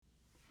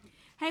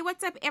Hey,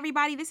 what's up,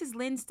 everybody? This is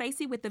Lynn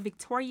Stacy with the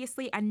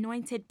Victoriously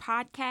Anointed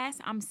podcast.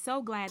 I'm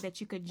so glad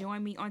that you could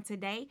join me on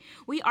today.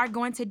 We are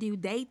going to do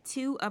day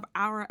 2 of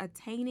our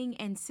Attaining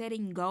and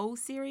Setting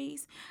Goals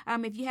series.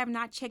 If you have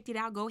not checked it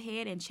out, go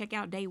ahead and check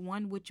out day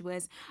 1, which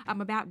was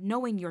about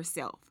knowing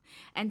yourself.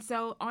 And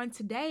so on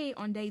today,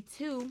 on day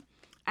 2,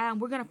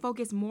 we're going to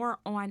focus more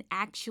on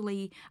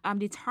actually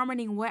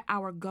determining what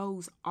our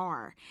goals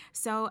are.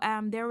 So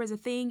there is a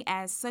thing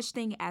as such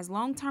thing as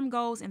long-term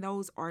goals, and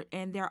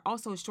there are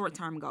also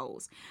short-term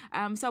goals.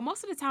 So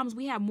most of the times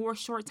we have more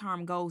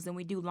short-term goals than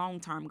we do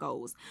long-term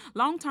goals.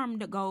 Long-term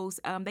goals,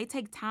 they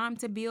take time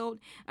to build,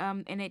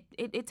 and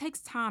it takes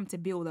time to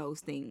build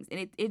those things.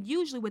 And it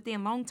usually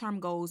within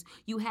long-term goals,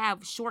 you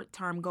have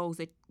short-term goals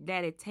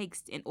that it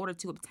takes in order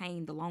to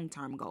obtain the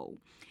long-term goal.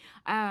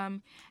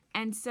 Um,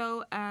 and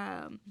so,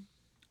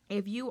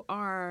 if you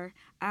are,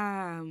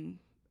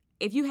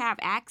 if you have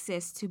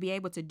access to be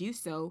able to do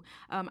so,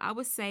 I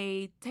would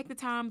say take the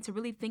time to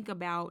really think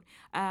about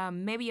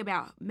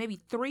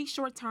maybe 3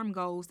 short-term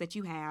goals that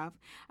you have.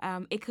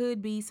 It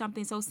could be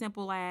something so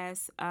simple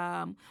as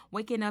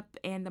waking up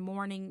in the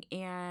morning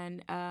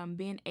and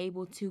being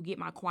able to get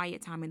my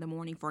quiet time in the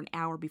morning for an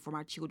hour before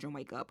my children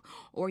wake up.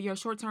 Or your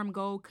short-term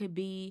goal could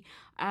be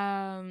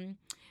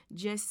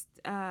just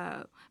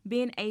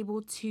being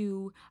able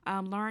to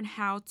learn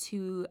how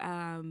to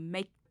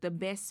make the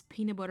best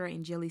peanut butter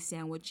and jelly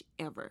sandwich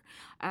ever.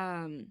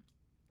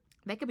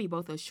 That could be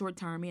both a short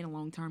term and a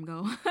long term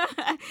goal,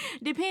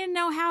 depending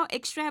on how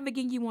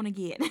extravagant you want to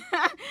get.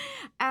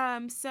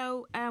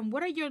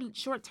 What are your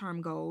short term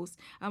goals?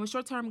 A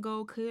short term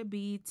goal could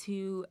be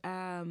to,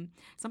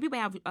 some people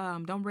have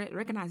don't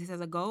recognize this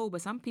as a goal,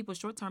 but some people's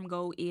short term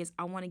goal is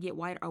I want to get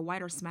a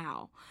whiter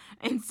smile.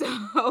 And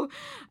so,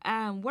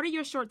 what are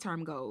your short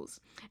term goals?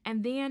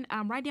 And then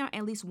write down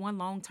at least one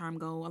long term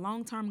goal. A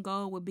long term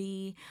goal would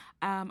be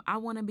I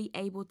want to be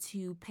able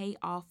to pay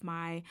off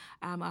my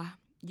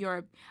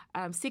your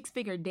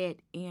 6-figure debt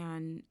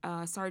in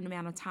a certain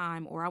amount of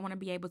time, or I want to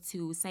be able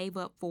to save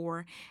up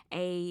for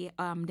a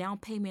down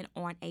payment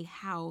on a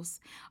house,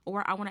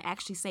 or I want to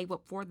actually save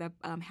up for the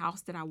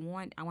house that I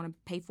want. I want to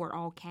pay for it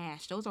all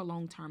cash. Those are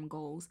long-term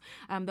goals.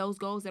 Those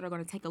goals that are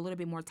going to take a little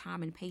bit more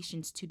time and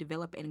patience to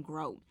develop and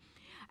grow.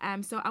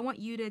 So I want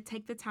you to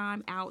take the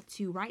time out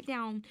to write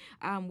down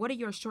what are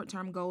your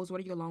short-term goals,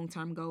 what are your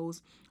long-term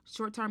goals.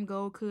 Short-term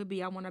goal could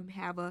be I want to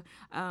have a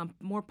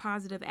more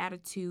positive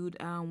attitude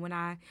when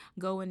I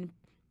go and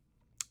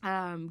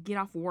get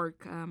off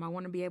work. I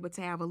want to be able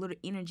to have a little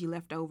energy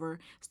left over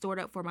stored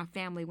up for my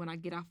family when I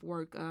get off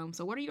work.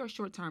 So what are your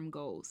short-term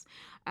goals?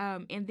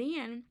 And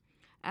then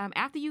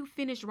after you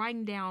finish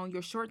writing down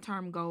your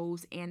short-term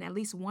goals and at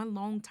least one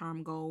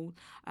long-term goal,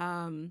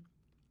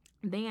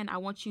 then I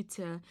want you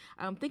to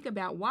think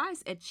about why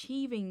is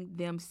achieving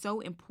them so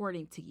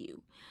important to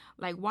you?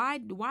 Like why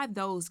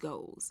those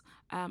goals?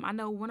 I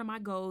know one of my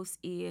goals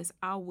is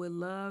I would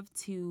love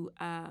to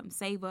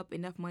save up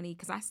enough money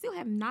because I still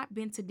have not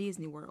been to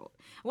Disney World.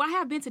 Well, I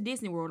have been to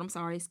Disney World. I'm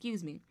sorry,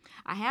 excuse me.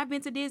 I have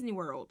been to Disney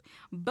World,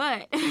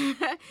 but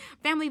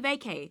family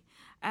vacay.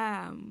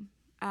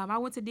 I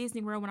went to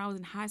Disney World when I was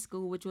in high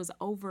school, which was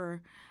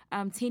over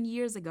 10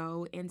 years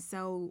ago. And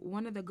so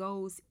one of the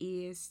goals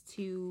is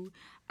to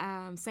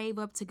save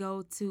up to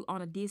go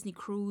on a Disney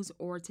cruise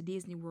or to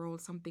Disney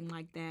World, something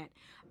like that.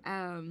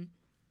 Um,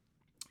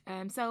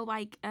 so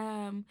like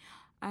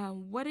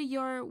what are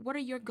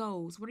your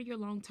goals? What are your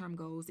long-term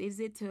goals? Is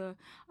it to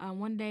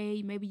one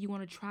day maybe you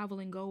want to travel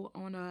and go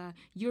on a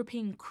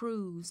European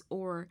cruise,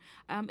 or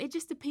it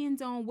just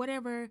depends on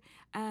whatever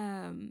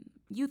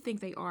you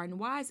think they are, and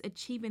why is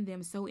achieving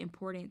them so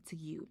important to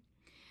you?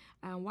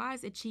 Why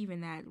is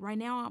achieving that? Right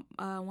now,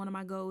 one of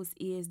my goals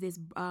is this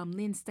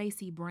Lynn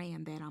Stacy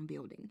brand that I'm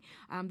building.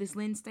 This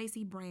Lynn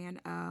Stacy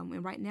brand,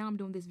 and right now I'm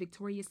doing this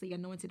Victoriously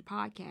Anointed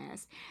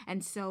podcast.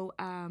 And so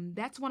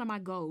that's one of my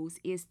goals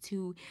is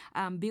to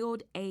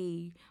build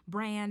a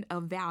brand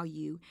of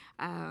value.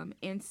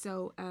 And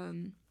so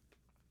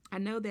I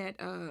know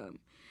that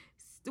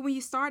when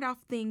you start off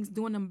things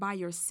doing them by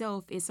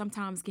yourself, it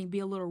sometimes can be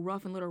a little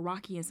rough and a little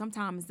rocky, and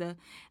sometimes the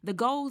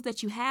goals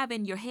that you have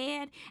in your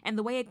head and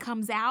the way it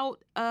comes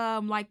out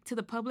like to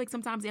the public,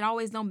 sometimes it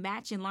always don't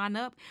match and line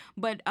up.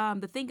 But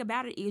the thing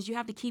about it is you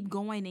have to keep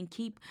going and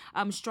keep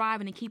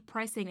striving and keep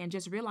pressing, and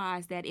just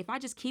realize that if I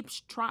just keep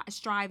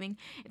striving,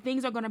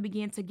 things are going to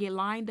begin to get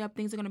lined up,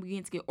 things are going to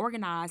begin to get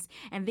organized,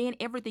 and then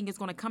everything is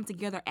going to come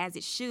together as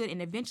it should,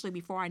 and eventually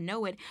before I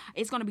know it,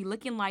 it's going to be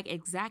looking like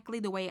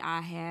exactly the way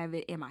I have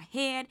it in my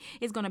head.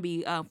 It's going to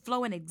be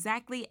flowing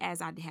exactly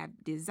as I have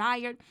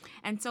desired.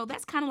 And so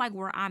that's kind of like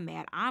where I'm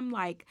at. I'm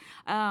like,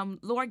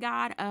 Lord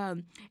God,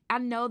 I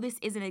know this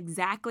isn't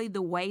exactly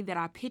the way that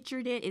I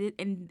pictured it,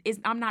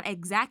 I'm not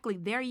exactly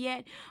there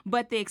yet.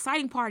 But the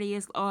exciting part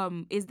is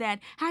that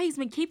how He's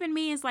been keeping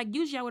me. It's like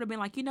usually I would have been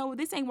like,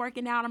 this ain't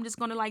working out. I'm just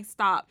going to like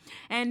stop.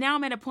 And now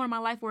I'm at a point in my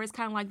life where it's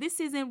kind of like this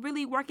isn't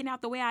really working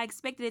out the way I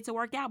expected it to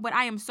work out. But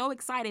I am so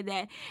excited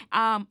that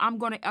I'm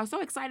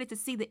so excited to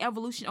see the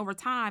evolution over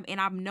time, and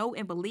I know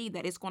and believe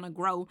that it's going to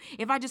grow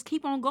if I just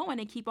keep on going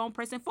and keep on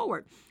pressing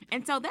forward.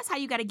 And so that's how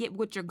you got to get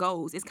with your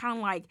goals. It's kind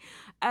of like,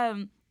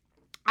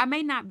 I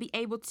may not be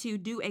able to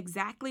do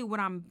exactly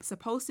what I'm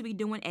supposed to be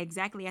doing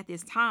exactly at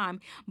this time,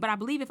 but I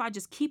believe if I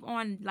just keep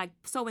on like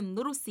sowing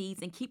little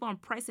seeds and keep on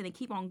pressing and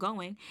keep on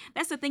going,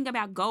 that's the thing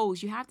about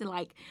goals. You have to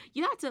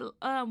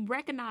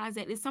recognize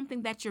that it's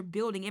something that you're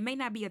building. It may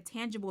not be a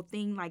tangible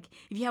thing. Like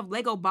if you have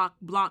Lego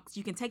blocks,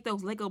 you can take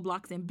those Lego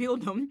blocks and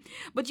build them,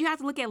 but you have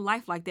to look at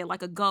life like that,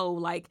 like a goal.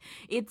 Like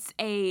it's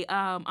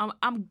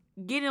I'm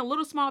getting a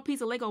little small piece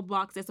of Lego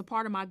blocks that's a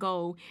part of my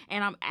goal,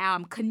 and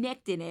I'm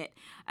connecting it.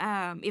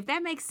 If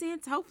that makes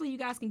sense, hopefully you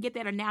guys can get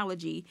that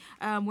analogy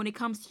when it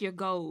comes to your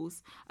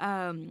goals.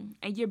 And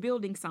you're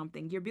building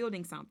something. You're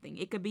building something.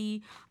 It could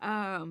be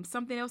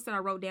something else that I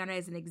wrote down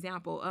as an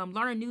example.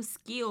 Learn a new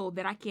skill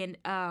that I can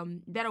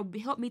that'll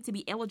help me to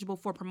be eligible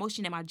for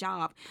promotion at my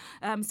job.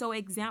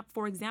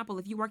 For example,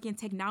 if you work in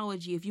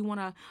technology, if you want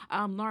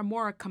to learn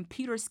more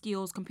computer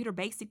skills, computer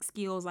basic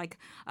skills like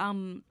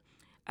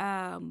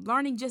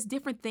learning just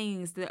different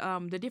things,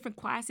 the different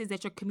classes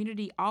that your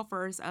community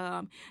offers,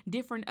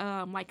 different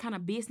like kind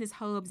of business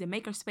hubs and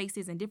maker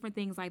spaces and different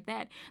things like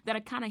that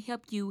that'll kind of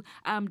help you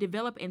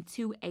develop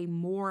into a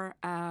more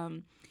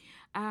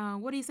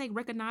what do you say,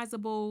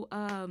 recognizable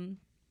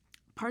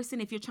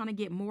person if you're trying to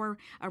get more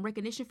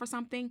recognition for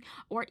something.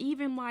 Or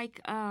even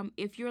like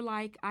if you're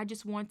like, I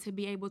just want to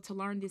be able to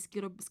learn this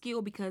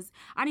skill because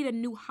I need a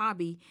new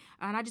hobby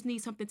and I just need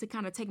something to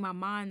kind of take my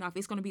mind off.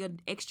 It's going to be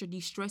an extra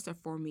de-stressor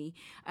for me.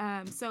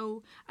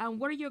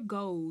 What are your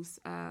goals?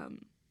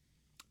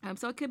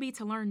 So it could be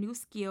to learn new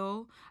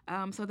skill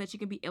so that you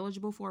can be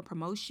eligible for a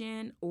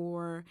promotion,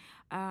 or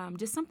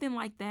just something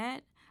like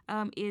that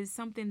is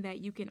something that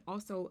you can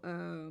also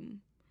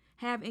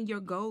have in your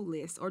goal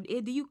list. Or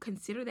do you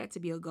consider that to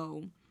be a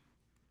goal?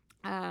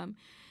 Um,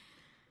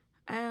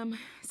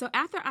 so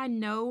after I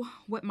know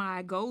what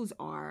my goals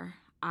are,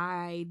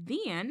 I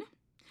then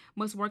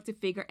must work to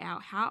figure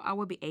out how I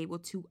will be able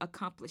to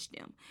accomplish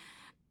them.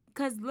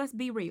 Because let's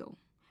be real.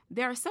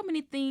 There are so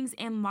many things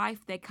in life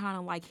that kind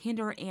of like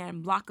hinder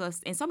and block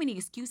us, and so many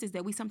excuses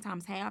that we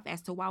sometimes have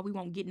as to why we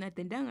won't get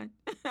nothing done.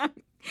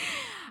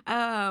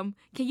 Can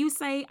you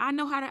say I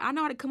know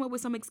how to come up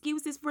with some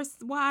excuses for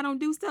why I don't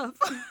do stuff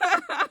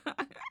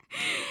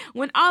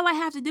when all I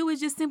have to do is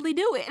just simply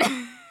do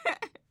it?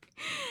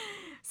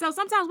 So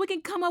sometimes we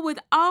can come up with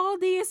all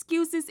the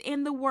excuses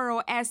in the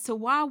world as to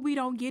why we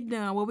don't get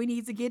done what we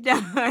need to get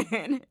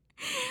done.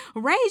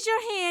 Raise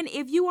your hand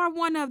if you are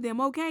one of them,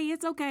 okay?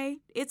 It's okay.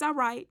 It's all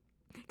right.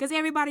 Because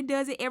everybody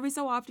does it every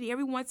so often,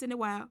 every once in a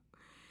while.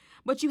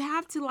 But you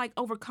have to like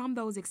overcome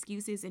those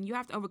excuses, and you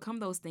have to overcome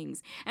those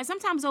things. And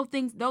sometimes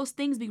those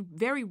things be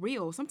very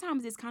real.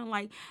 Sometimes it's kind of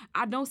like,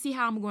 I don't see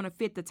how I'm going to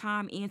fit the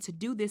time in to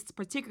do this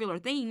particular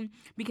thing,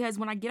 because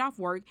when I get off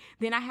work,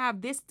 then I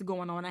have this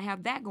going on, I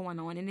have that going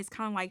on. And it's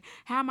kind of like,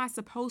 how am I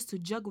supposed to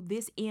juggle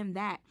this and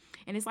that?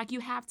 And it's like, you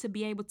have to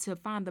be able to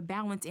find the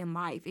balance in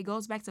life. It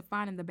goes back to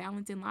finding the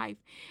balance in life.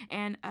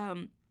 And,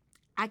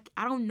 I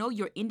don't know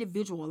your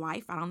individual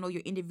life. I don't know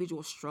your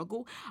individual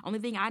struggle. Only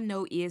thing I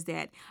know is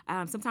that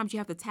sometimes you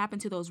have to tap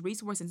into those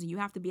resources, and you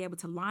have to be able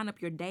to line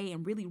up your day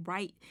and really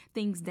write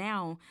things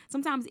down.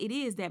 Sometimes it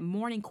is that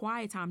morning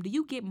quiet time. Do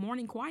you get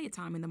morning quiet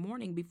time in the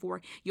morning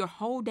before your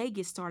whole day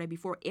gets started,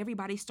 before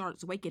everybody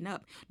starts waking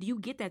up? Do you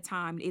get that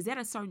time? Is that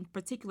a certain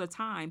particular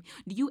time?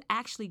 Do you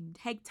actually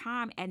take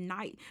time at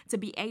night to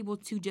be able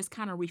to just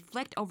kind of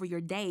reflect over your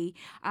day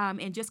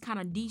and just kind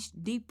of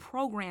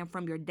deprogram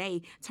from your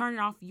day? Turn it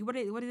off.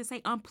 What does it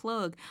say?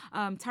 Unplug.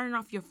 Turning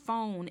off your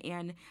phone,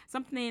 and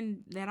something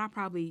that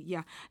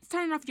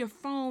turning off your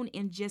phone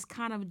and just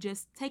kind of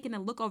just taking a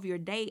look over your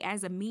day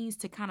as a means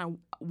to kind of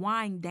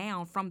wind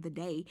down from the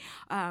day.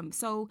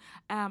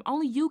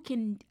 Only you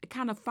can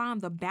kind of find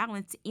the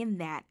balance in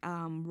that.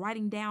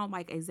 Writing down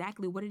like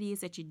exactly what it is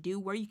that you do,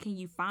 where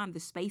you find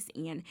the space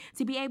in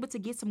to be able to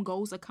get some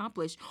goals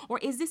accomplished. Or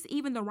is this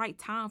even the right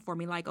time for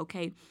me? Like,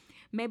 okay,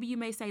 maybe you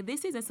may say,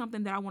 this isn't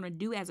something that I want to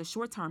do as a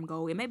short-term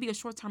goal. It may be a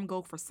short-term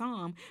goal for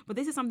some, but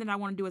this is something that I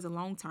want to do as a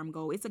long-term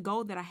goal. It's a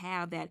goal that I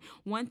have that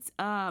once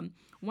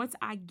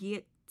I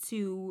get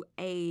to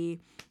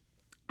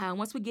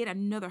once we get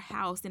another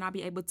house, then I'll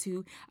be able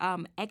to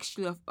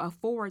actually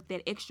afford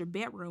that extra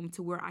bedroom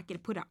to where I can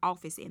put an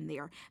office in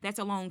there. That's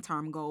a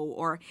long-term goal.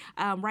 Or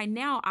right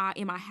now,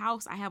 in my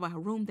house, I have a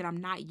room that I'm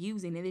not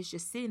using, and it's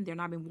just sitting there,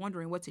 and I've been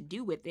wondering what to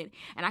do with it.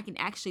 And I can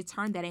actually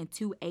turn that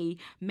into a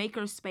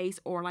maker space,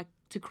 or like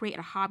to create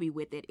a hobby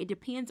with it. It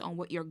depends on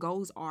what your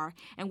goals are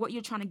and what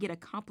you're trying to get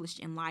accomplished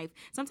in life.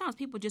 Sometimes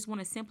people just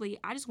want to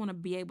I just want to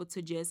be able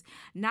to just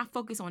not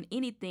focus on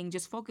anything,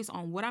 just focus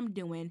on what I'm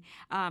doing.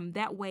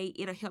 That way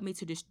it'll help me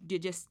to just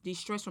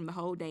de-stress from the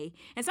whole day.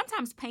 And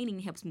sometimes painting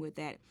helps me with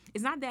that.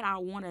 It's not that I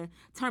want to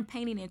turn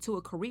painting into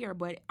a career,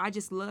 but I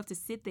just love to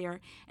sit there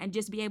and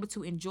just be able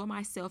to enjoy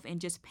myself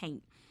and just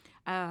paint.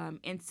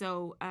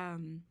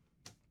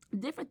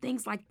 Different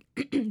things like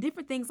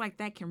different things like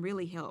that can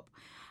really help.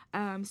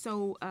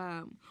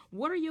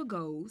 What are your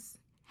goals?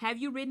 Have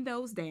you written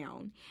those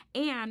down?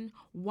 And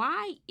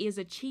why is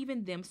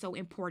achieving them so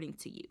important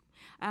to you?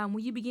 When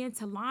you begin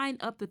to line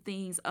up the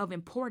things of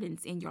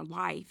importance in your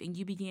life and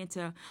you begin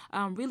to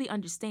really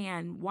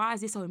understand why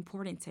is this so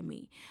important to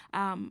me.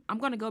 I'm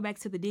going to go back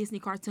to the Disney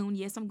cartoon.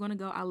 Yes, I'm going to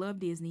go. I love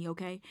Disney,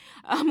 okay?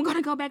 I'm going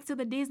to go back to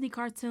the Disney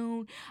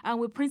cartoon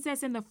with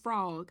Princess and the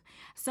Frog.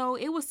 So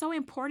it was so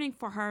important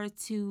for her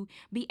to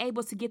be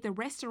able to get the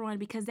restaurant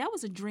because that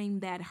was a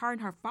dream that her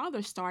and her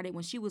father started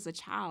when she was a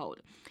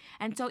child.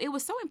 And so it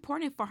was so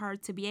important for her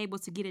to be able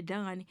to get it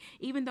done,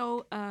 even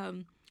though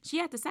she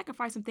had to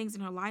sacrifice some things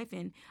in her life,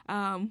 and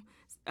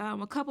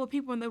a couple of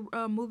people in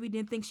the movie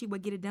didn't think she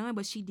would get it done,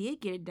 but she did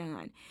get it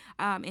done,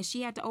 and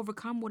she had to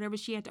overcome whatever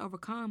she had to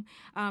overcome.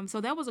 So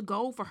that was a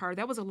goal for her.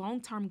 That was a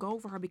long-term goal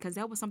for her because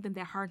that was something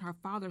that her and her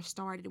father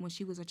started when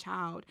she was a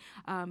child,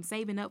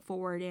 saving up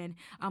for it and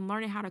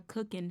learning how to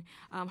cook, and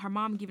her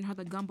mom giving her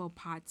the gumbo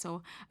pot.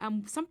 So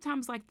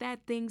sometimes like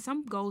that thing,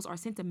 some goals are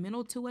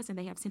sentimental to us and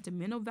they have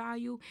sentimental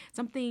value.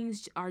 Some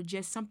things are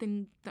just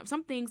something.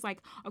 Some things like,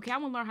 okay, I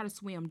want to learn how to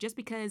swim just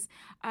because.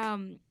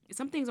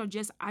 Some things are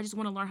just I just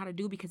want to learn how to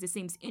do because it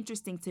seems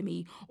interesting to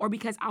me, or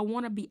because I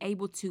want to be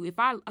able to, if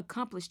I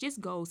accomplish this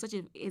goal, such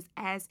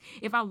as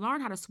if I learn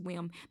how to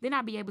swim, then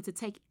I'll be able to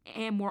take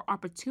in more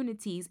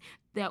opportunities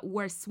that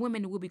where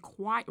swimming will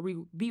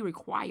be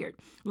required,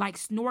 like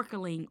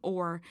snorkeling,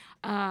 or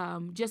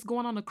just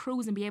going on a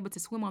cruise and be able to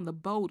swim on the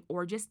boat,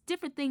 or just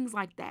different things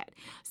like that.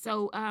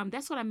 So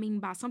that's what I mean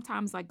by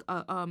sometimes like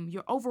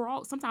your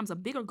overall, sometimes a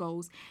bigger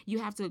goals, you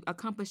have to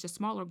accomplish the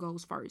smaller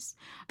goals first.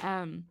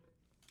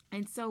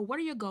 And so, what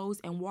are your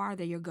goals and why are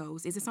they your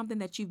goals? Is it something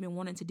that you've been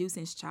wanting to do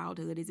since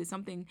childhood? Is it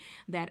something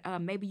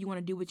that maybe you want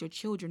to do with your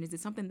children? Is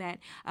it something that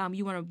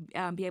you want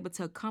to be able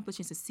to accomplish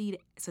and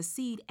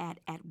succeed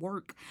at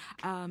work?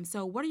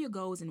 So, what are your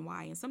goals and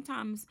why? And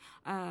sometimes,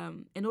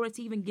 in order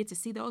to even get to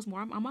see those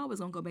more, I'm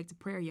always gonna go back to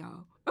prayer,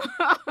 y'all.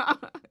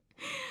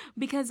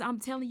 Because I'm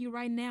telling you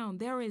right now,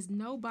 there is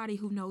nobody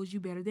who knows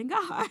you better than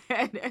God.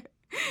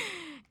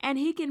 And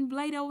he can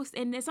lay those,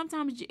 and then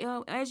sometimes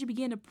as you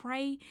begin to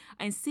pray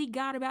and seek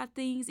God about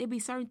things, it'll be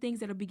certain things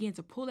that'll begin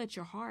to pull at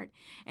your heart,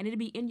 and it'll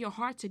be in your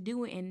heart to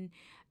do it.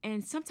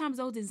 And sometimes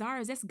those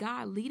desires, that's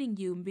God leading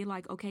you and be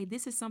like, okay,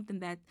 this is something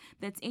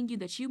that's in you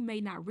that you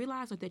may not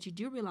realize or that you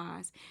do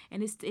realize,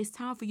 and it's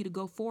time for you to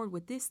go forward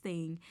with this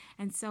thing.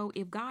 And so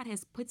if God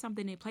has put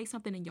something in, placed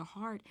something in your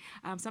heart,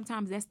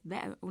 sometimes I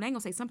ain't gonna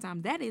say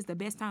sometimes, that is the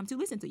best time to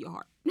listen to your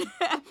heart.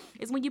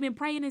 It's when you've been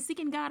praying and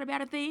seeking God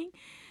about a thing,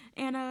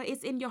 and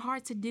it's in your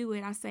heart to do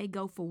it. I say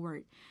go for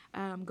it.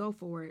 Go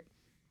for it.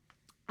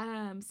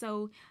 I'm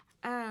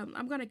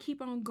going to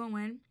keep on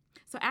going.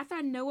 So after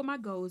I know what my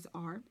goals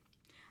are,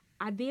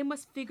 I then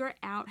must figure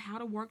out how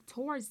to work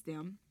towards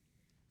them.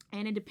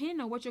 And it depending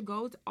on what your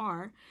goals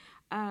are,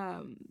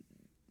 um,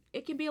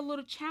 it can be a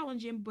little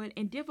challenging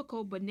and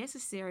difficult, but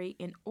necessary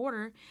in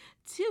order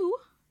to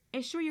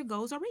ensure your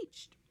goals are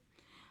reached.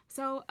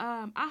 So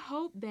I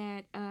hope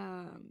that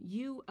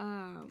you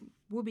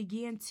will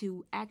begin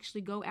to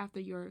actually go after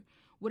your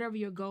whatever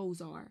your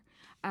goals are.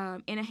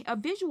 And a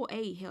visual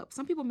aid helps.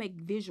 Some people make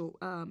visual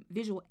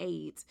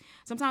aids.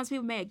 Sometimes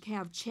people may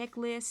have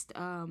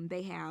checklists.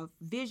 They have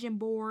vision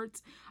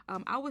boards.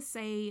 I would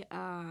say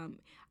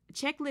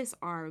checklists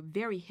are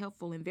very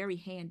helpful and very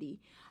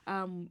handy.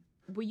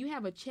 When you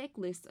have a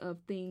checklist of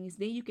things,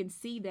 then you can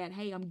see that,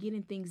 hey, I'm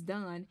getting things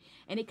done,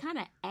 and it kind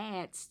of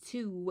adds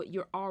to what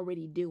you're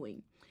already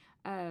doing.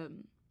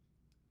 Um,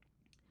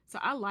 so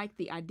I like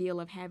the ideal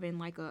of having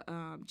like a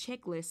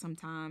checklist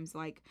sometimes.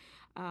 Like,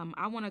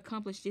 I want to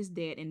accomplish this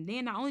debt. And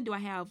then not only do I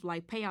have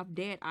like pay off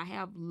debt, I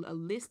have a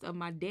list of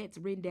my debts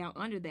written down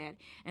under that.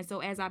 And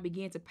so as I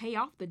begin to pay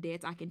off the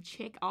debts, I can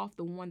check off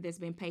the one that's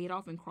been paid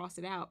off and cross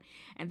it out.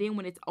 And then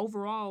when it's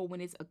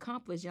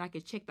accomplished, I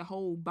can check the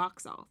whole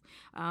box off.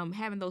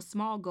 Having those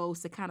small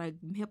goals to kind of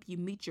help you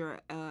meet your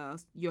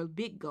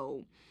big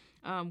goal.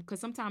 Because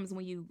sometimes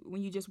when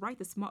you just write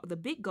the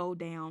big goal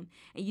down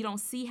and you don't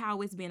see how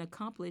it's been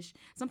accomplished,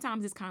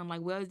 sometimes it's kind of like,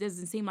 well, it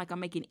doesn't seem like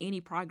I'm making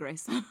any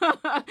progress.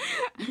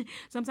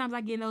 Sometimes I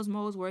get in those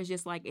modes where it's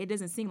just like it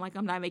doesn't seem like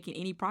I'm not making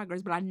any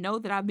progress, but I know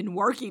that I've been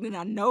working, and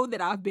I know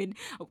that I've been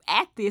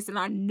at this, and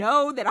I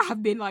know that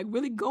I've been like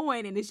really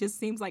going, and it just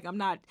seems like I'm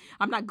not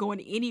going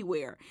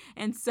anywhere.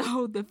 And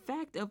so the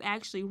fact of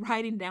actually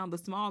writing down the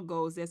small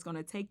goals that's going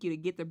to take you to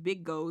get the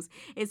big goals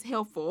is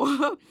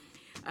helpful.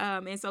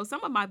 And so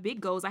some of my big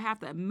goals, I have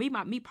to,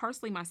 me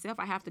personally, myself,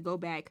 I have to go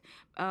back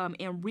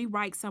and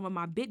rewrite some of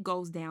my big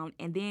goals down,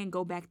 and then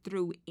go back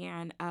through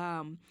and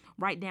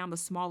write down the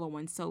smaller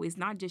ones. So it's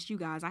not just you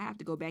guys. I have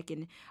to go back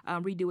and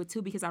redo it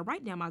too, because I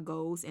write down my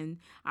goals, and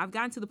I've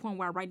gotten to the point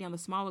where I write down the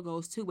smaller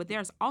goals too. But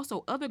there's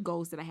also other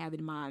goals that I have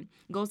in mind,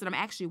 goals that I'm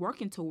actually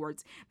working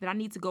towards, that I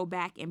need to go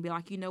back and be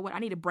like, you know what, I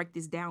need to break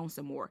this down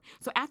some more.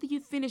 So after you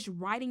finish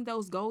writing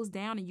those goals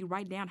down and you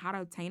write down how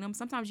to attain them,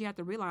 sometimes you have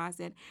to realize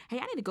that, hey,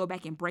 I need to go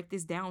back and break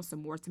this down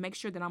some more to make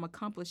sure that I'm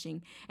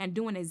accomplishing and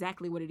doing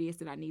exactly what it is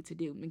that I need to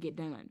do and get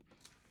done.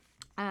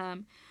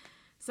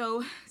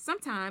 So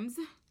sometimes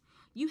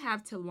you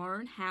have to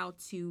learn how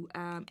to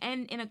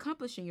and in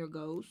accomplishing your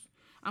goals.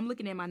 I'm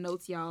looking at my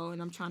notes, y'all,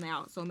 and I'm trying to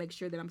also make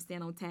sure that I'm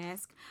staying on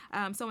task.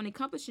 So in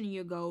accomplishing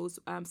your goals,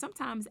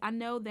 sometimes I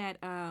know that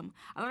a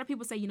lot of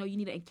people say, you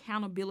need an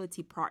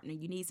accountability partner.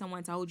 You need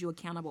someone to hold you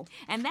accountable,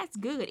 and that's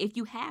good if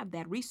you have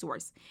that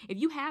resource. If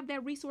you have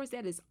that resource,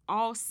 that is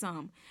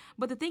awesome.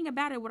 But the thing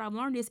about it, what I've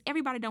learned is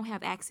everybody don't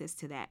have access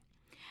to that.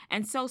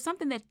 And so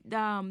something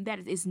that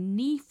is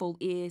needful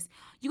is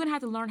you're gonna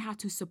have to learn how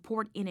to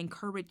support and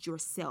encourage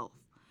yourself.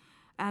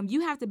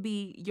 You have to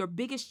be your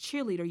biggest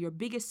cheerleader, your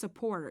biggest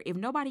supporter. If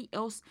nobody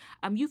else,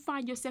 you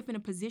find yourself in a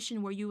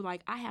position where you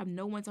like, I have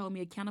no one to hold me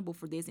accountable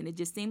for this, and it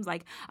just seems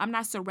like I'm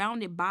not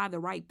surrounded by the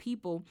right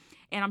people,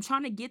 and I'm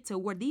trying to get to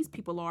where these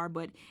people are,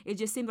 but it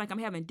just seems like I'm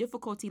having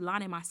difficulty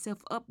lining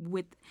myself up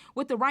with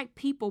the right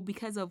people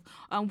because of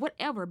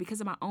whatever, because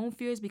of my own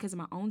fears, because of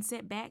my own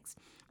setbacks,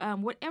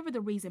 whatever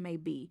the reason may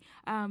be.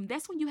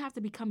 That's when you have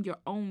to become your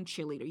own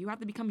cheerleader. You have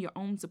to become your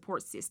own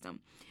support system.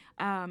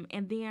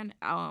 And then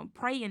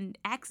pray and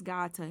ask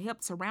God to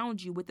help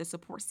surround you with the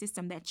support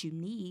system that you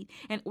need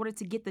in order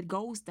to get the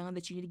goals done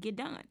that you need to get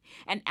done.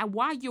 And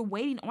while you're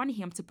waiting on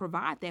Him to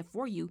provide that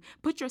for you,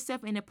 put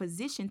yourself in a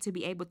position to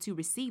be able to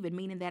receive it,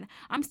 meaning that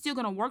I'm still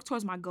going to work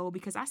towards my goal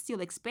because I still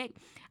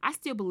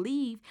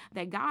believe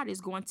that God is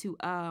going to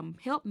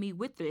help me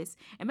with this.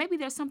 And maybe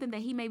there's something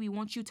that He maybe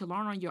wants you to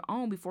learn on your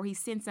own before He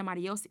sends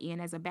somebody else in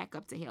as a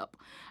backup to help.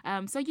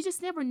 So you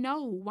just never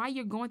know why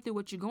you're going through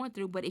what you're going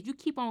through. But if you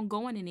keep on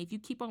going and if you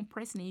keep on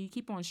pressing and you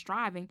keep on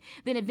striving,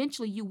 then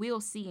eventually you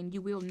will see and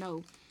you will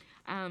know.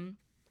 Um,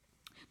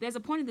 there's a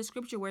point in the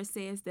scripture where it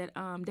says that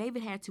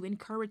David had to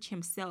encourage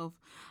himself.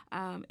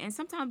 And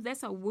sometimes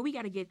that's what we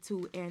got to get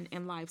to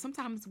in life.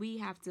 Sometimes we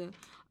have to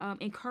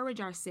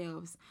encourage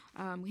ourselves.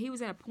 He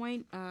was at a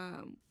point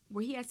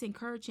where he has to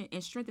encourage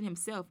and strengthen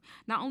himself,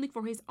 not only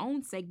for his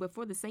own sake, but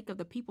for the sake of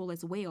the people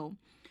as well.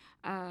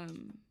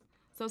 Um,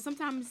 so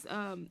sometimes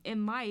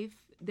in life,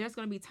 there's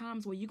going to be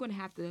times where you're going to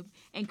have to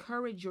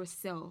encourage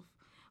yourself,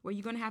 where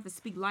you're going to have to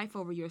speak life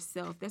over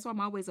yourself. That's why I'm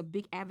always a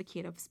big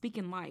advocate of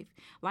speaking life.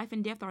 Life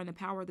and death are in the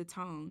power of the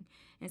tongue.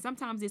 And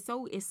sometimes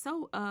what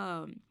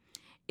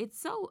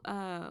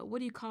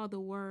do you call the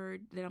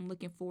word that I'm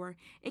looking for?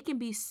 It can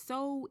be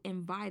so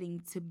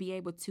inviting to be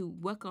able to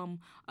welcome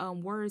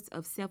words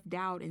of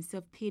self-doubt and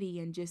self-pity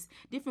and just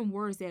different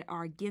words that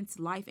are against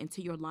life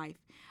into your life,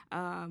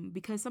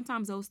 because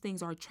sometimes those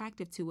things are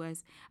attractive to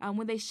us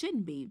when they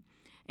shouldn't be.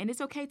 And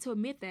it's okay to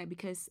admit that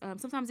because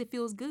sometimes it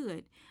feels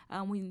good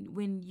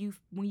when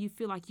you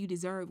feel like you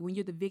deserve, when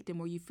you're the victim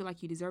or you feel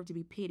like you deserve to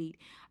be pitied.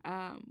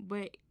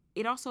 But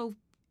it also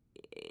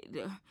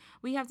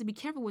we have to be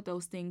careful with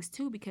those things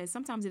too, because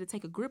sometimes it'll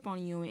take a grip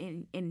on you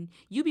and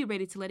you be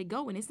ready to let it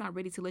go and it's not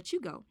ready to let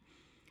you go.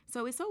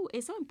 So it's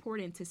so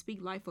important to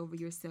speak life over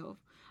yourself,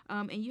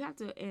 and you have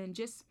to and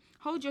just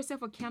hold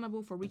yourself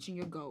accountable for reaching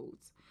your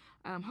goals.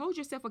 Hold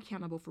yourself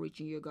accountable for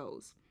reaching your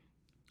goals.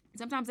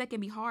 Sometimes that can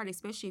be hard,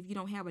 especially if you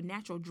don't have a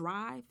natural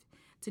drive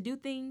to do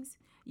things.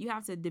 You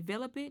have to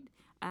develop it.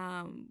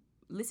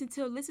 Listen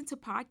to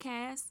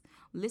podcasts.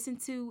 Listen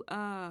to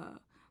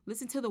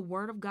the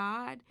Word of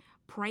God.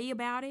 Pray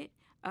about it.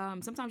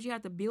 Sometimes you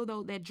have to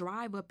build that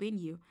drive up in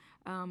you,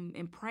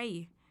 and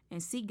pray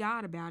and seek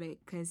God about it,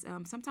 because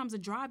sometimes the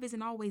drive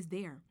isn't always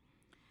there.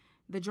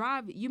 The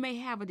drive, you may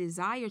have a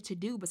desire to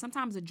do, but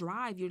sometimes the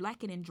drive, you're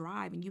lacking in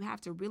drive, and you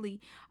have to really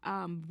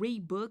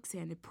read books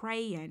and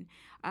pray and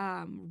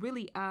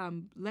really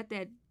let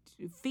that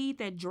feed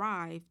that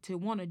drive to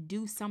want to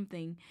do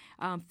something.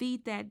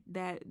 Feed that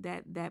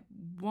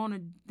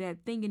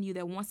thing in you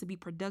that wants to be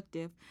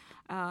productive,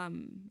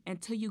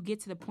 until you get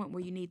to the point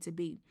where you need to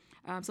be.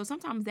 So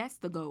sometimes that's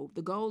the goal.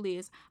 The goal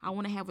is I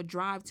want to have a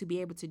drive to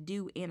be able to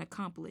do and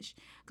accomplish.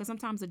 Because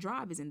sometimes the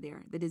drive isn't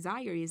there. The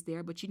desire is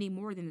there, but you need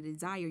more than the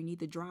desire. You need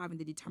the drive and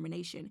the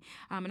determination.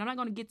 And I'm not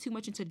going to get too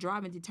much into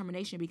drive and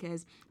determination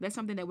because that's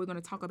something that we're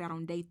going to talk about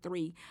on day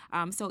 3.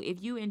 So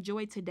if you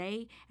enjoyed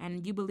today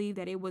and you believe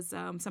that it was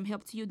some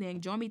help to you,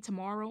 then join me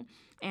tomorrow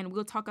and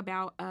we'll talk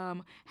about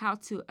how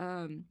to.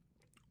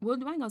 Well,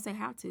 I ain't gonna say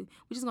how to.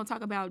 We're just gonna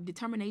talk about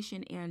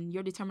determination and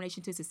your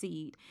determination to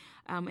succeed.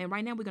 And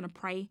right now we're gonna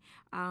pray,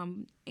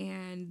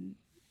 and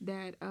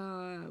that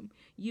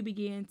you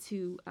begin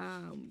to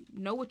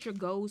know what your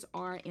goals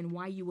are and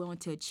why you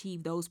want to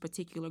achieve those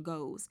particular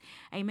goals.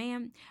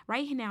 Amen.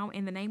 Right now,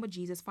 in the name of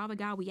Jesus, Father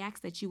God, we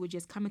ask that you would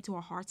just come into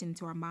our hearts and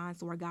into our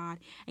minds, Lord God,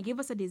 and give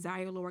us a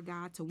desire, Lord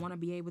God, to want to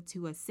be able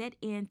to set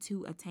in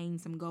to attain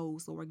some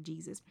goals, Lord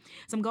Jesus.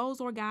 Some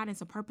goals, Lord God, and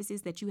some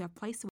purposes that you have placed